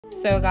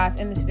So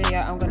guys, in this video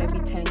I'm going to be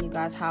telling you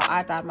guys how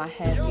I dyed my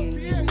hair blue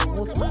using the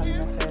watercolor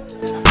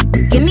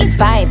method. Give me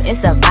 5,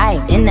 it's a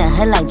vibe. In the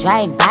hood like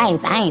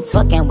drive-bys. I ain't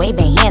talking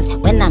waving hands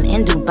when I'm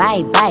in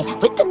Dubai. Bye.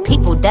 With the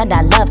people that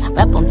I love,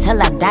 rep them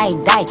till I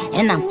die.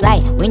 And I'm fly,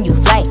 when you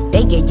fly,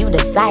 they give you the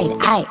side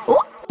eye. Ooh.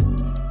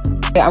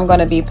 I'm going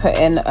to be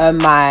putting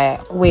my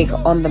wig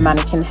on the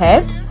mannequin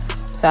head.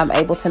 So I'm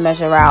able to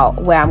measure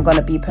out where I'm going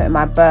to be putting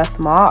my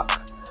birthmark.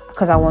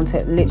 Because I want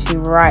it literally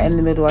right in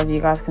the middle, as you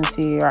guys can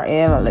see right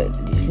here. I'm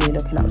literally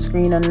looking at the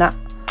screen and that.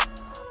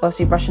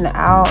 Obviously brushing it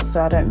out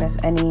so I don't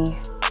miss any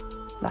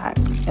like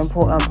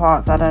important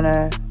parts. I don't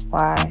know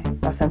why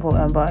that's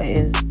important, but it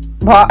is.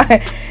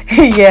 But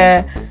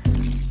yeah.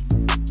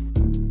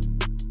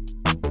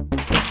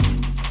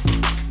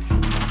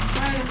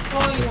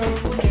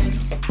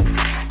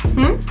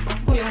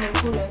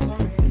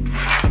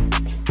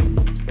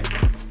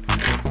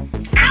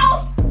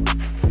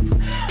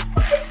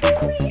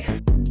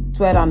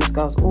 Swear down, this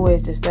girl's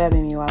always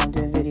disturbing me while I'm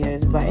doing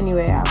videos. But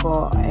anyway, I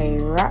got a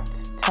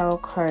rat tail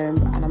comb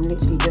and I'm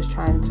literally just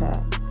trying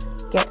to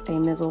get a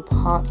middle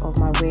part of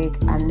my wig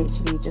and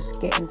literally just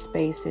get in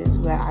spaces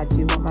where I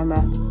do want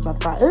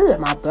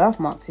my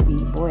birthmark to be.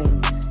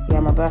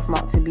 My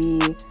birthmark to be.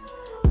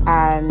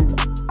 And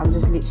I'm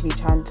just literally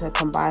trying to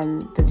combine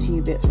the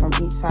two bits from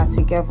each side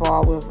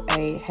together with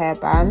a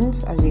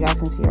hairband, as you guys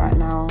can see right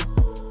now.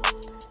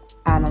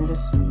 And I'm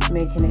just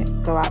making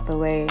it go out the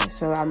way,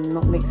 so I'm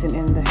not mixing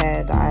in the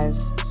hair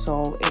dyes,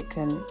 so it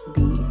can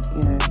be,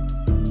 you know,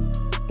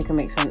 it can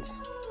make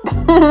sense.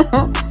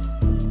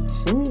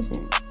 Shimmy.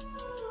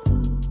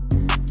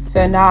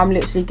 So now I'm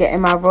literally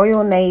getting my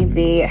Royal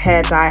Navy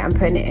hair dye and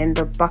putting it in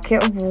the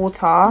bucket of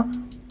water,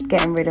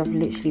 getting rid of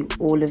literally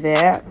all of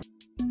it.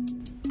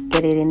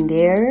 Get it in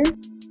there.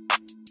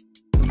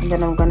 And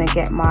then I'm gonna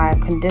get my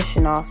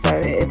conditioner,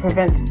 so it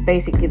prevents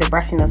basically the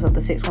brashiness of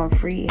the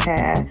 613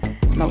 hair.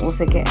 And I'm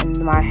also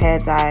getting my hair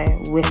dye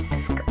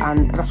whisk,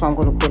 and that's what I'm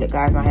gonna call it,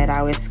 guys, my hair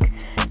dye whisk,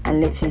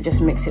 and literally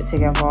just mix it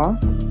together.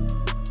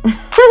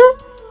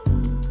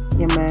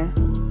 Yeah, man.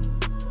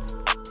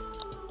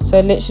 So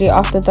literally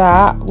after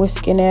that,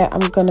 whisking it,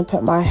 I'm gonna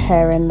put my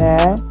hair in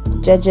there,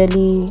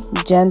 gently,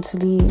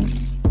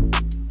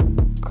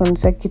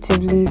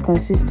 consecutively,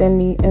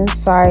 consistently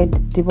inside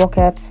the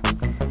bucket.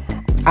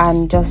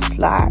 And just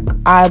like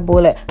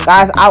eyeball it,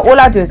 guys. All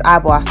I do is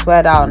eyeball, I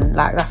swear down,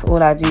 like that's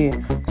all I do.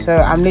 So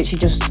I'm literally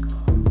just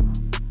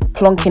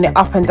plonking it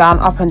up and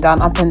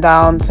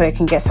down so it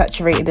can get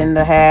saturated in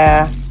the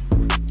hair.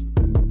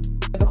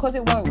 Because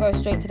it won't go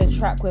straight to the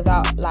track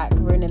without like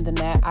ruining the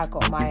net, I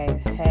got my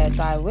hair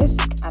dye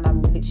whisk and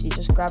I'm literally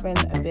just grabbing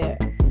a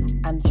bit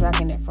and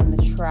dragging it from the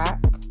track.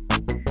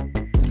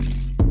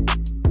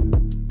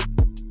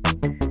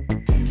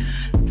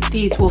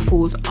 These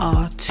waffles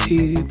are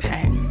too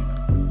peng.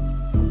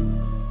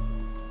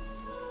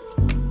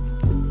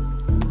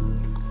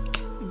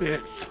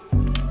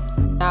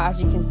 Now,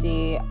 as you can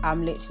see,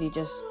 I'm literally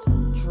just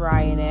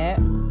drying it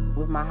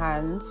with my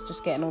hands,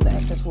 just getting all the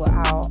excess water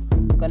out.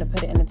 I'm gonna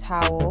put it in a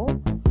towel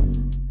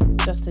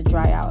just to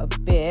dry out a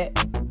bit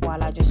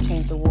while I just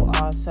change the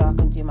water so I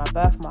can do my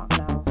birthmark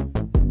now.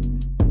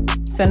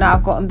 So now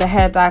I've gotten the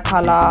hair dye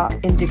colour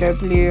Indigo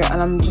blue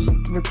and I'm just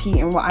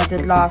repeating what I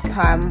did last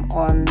time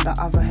on the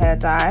other hair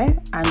dye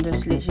and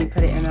just literally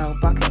put it in a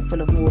bucket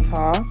full of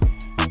water,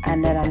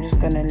 and then I'm just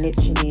gonna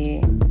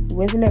literally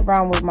whizzle it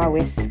round with my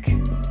whisk.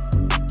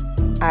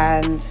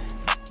 And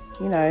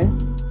you know,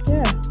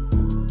 yeah.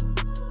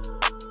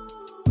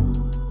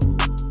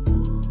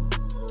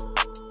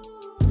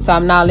 So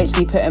I'm now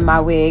literally putting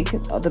my wig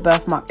or the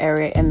birthmark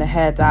area in the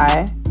hair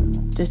dye,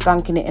 just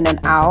dunking it in and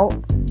out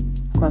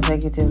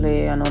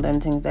consecutively and all them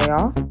things they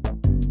are.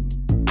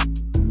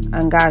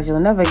 And guys,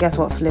 you'll never guess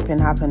what flipping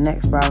happened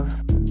next, bruv.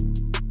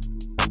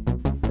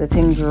 The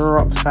thing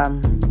drops,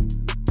 fam.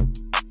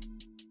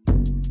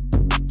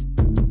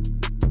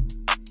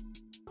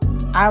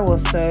 I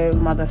was so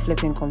mother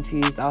flipping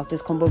confused. I was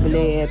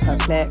discombobulated,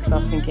 perplexed. I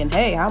was thinking,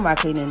 hey, how am I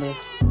cleaning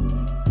this?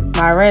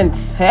 My rent,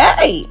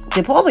 hey,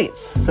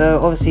 deposits. So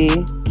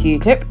obviously, cue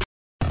clip.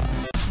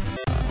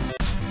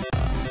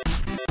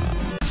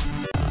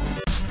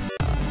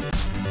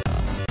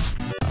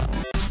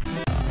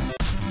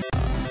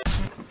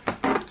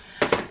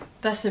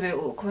 That's a bit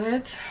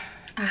awkward.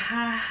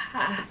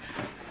 Aha.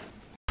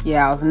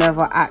 Yeah, I was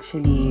never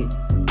actually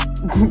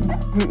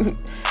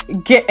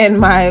getting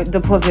my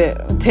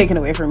deposit taken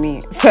away from me.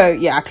 So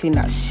yeah, I cleaned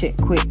that shit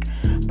quick.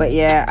 But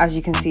yeah, as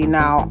you can see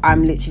now,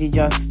 I'm literally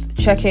just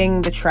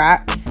checking the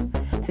tracks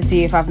to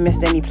see if I've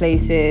missed any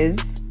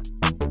places.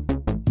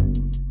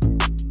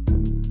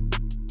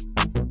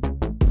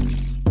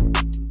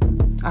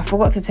 I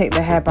forgot to take the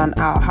hairband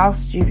out. How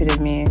stupid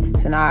of me.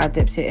 So now I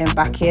dipped it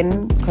back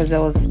in because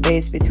there was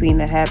space between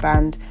the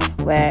hairband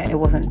where it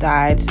wasn't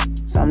dyed.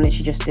 So I'm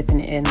literally just dipping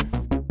it in.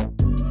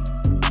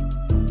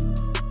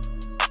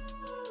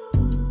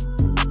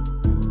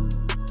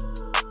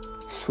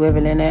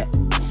 Swiveling it.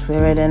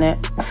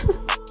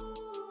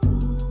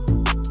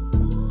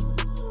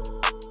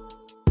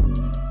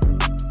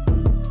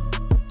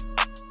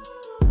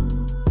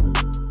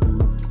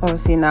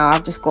 Obviously now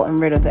I've just gotten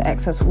rid of the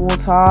excess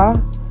water,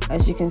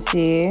 as you can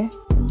see.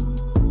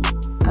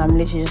 I'm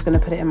literally just going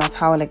to put it in my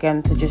towel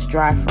again to just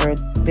dry for a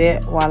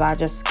bit while I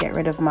just get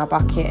rid of my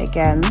bucket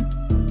again.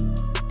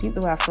 Deep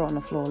the way I throw it on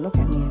the floor. Look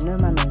at me, no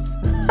manners.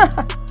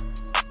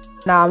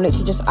 Now I'm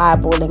literally just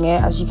eyeballing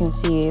it, as you can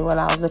see when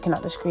I was looking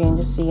at the screen,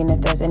 just seeing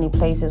if there's any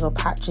places or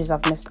patches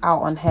I've missed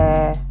out on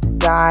hair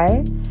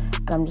dye.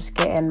 And I'm just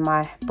getting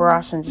my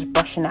brush and just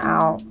brushing it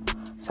out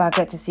so I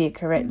get to see it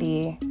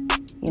correctly,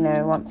 you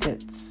know, once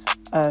it's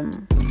a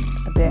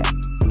bit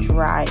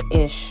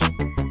dry-ish.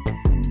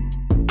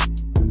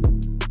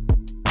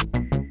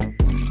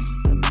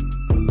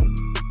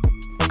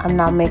 I'm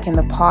now making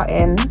the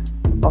parting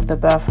of the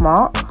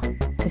birthmark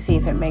to see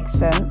if it makes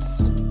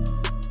sense.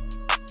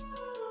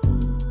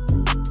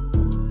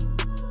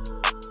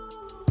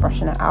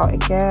 Brushing it out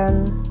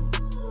again.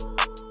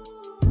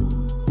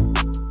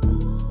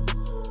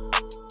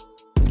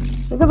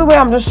 Look at the way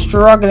I'm just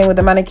struggling with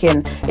the mannequin.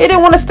 It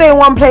didn't want to stay in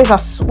one place, I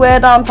swear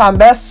down, fam.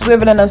 Best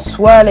swiveling and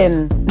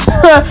swirling.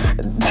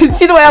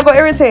 See the way I got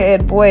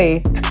irritated,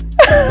 boy.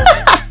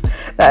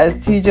 That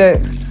is 2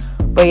 jokes.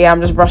 But yeah,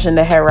 I'm just brushing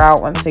the hair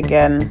out once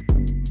again.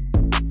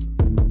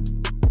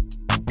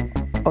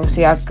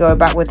 Obviously I go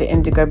back with the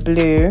indigo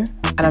blue,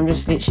 and I'm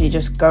just literally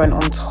just going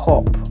on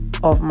top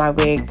of my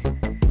wig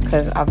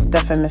because I've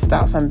definitely missed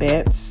out some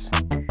bits.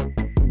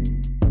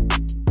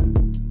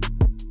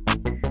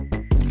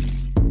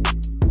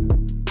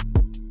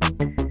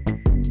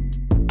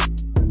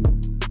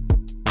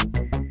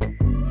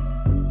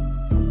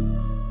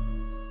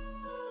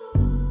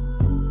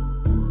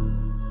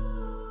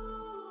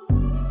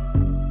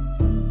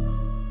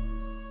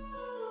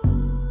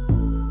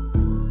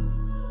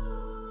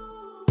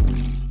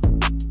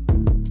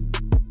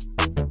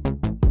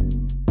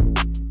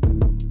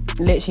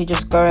 Literally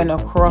just going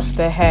across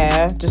the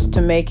hair just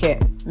to make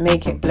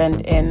it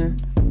blend in,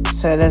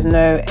 so there's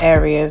no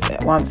areas.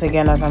 Once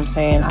again, as I'm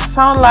saying, I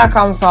sound like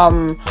I'm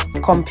some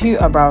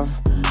computer, bruv,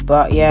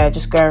 but yeah,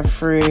 just going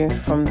through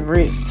from the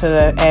roots to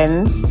the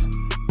ends.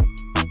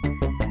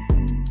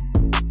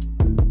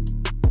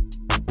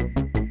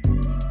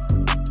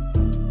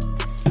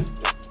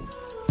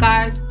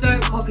 Guys,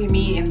 don't copy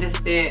me in this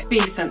bit. Be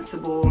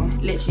sensible.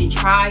 Literally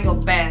try your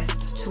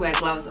best to wear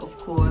gloves, of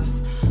course.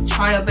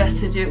 Try your best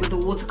to do it with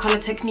the watercolor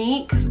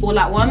technique all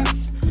at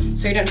once,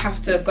 so you don't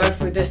have to go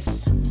through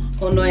this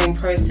annoying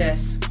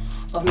process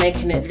of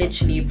making it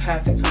literally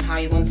perfect on how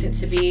you want it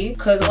to be.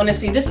 Because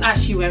honestly, this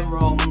actually went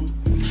wrong.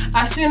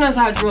 As soon as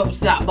I dropped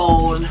that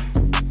bowl,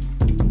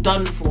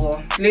 done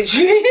for.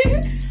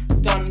 Literally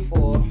done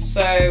for.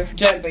 So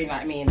don't be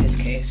like me in this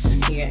case,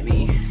 you get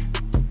me?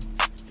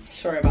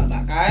 Sorry about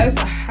that, guys.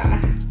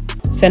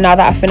 So now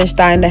that I finished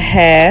dyeing the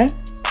hair,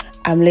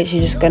 I'm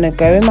literally just gonna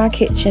go in my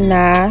kitchen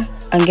now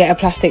and get a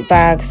plastic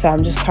bag. So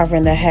I'm just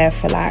covering the hair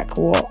for like,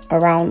 what,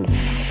 around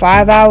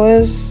 5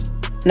 hours?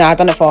 No, I've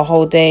done it for a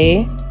whole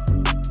day.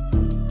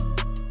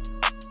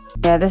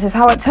 Yeah, this is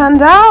how it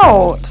turned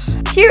out.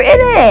 Cute,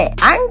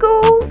 innit?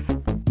 Angles.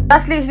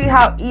 That's literally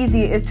how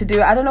easy it is to do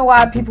it. I don't know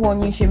why people on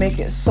YouTube make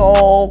it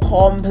so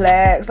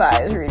complex.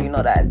 Like, it's really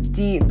not that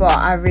deep, but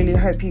I really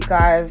hope you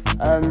guys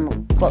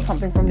got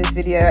something from this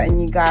video and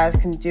you guys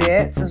can do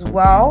it as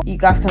well. You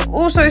guys can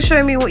also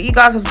show me what you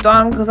guys have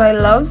done, because I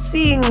love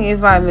seeing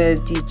if I'm a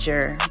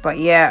teacher. But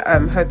yeah,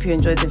 hope you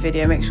enjoyed the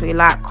video. Make sure you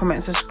like,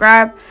 comment,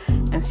 subscribe,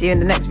 and see you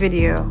in the next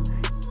video.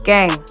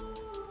 Gang.